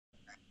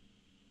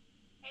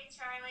Hey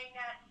Charlie,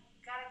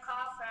 got a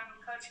call from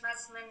Coach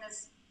Musselman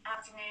this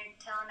afternoon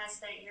telling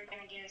us that you're going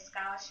to get a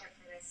scholarship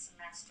for this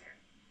semester.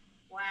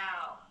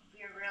 Wow,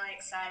 we are really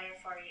excited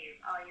for you.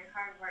 All your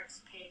hard work's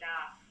paid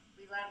off.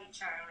 We love you,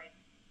 Charlie.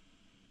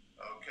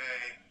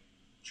 Okay,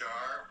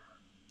 Jar,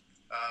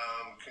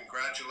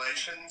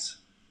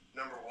 congratulations,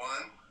 number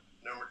one.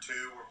 Number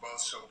two, we're both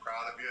so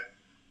proud of you.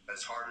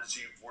 As hard as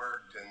you've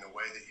worked and the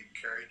way that you've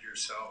carried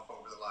yourself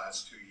over the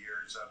last 2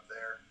 years up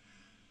there,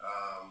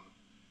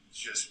 it's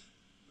just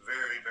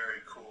very,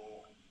 very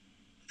cool.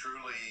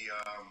 Truly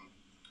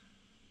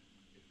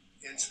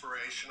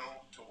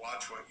inspirational to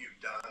watch what you've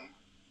done,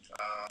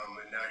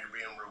 and now you're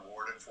being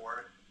rewarded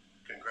for it.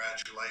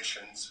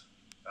 Congratulations.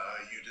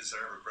 You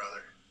deserve it,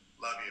 brother.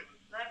 Love you.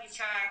 Love you,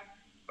 Charlie.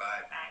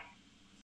 Bye. Bye.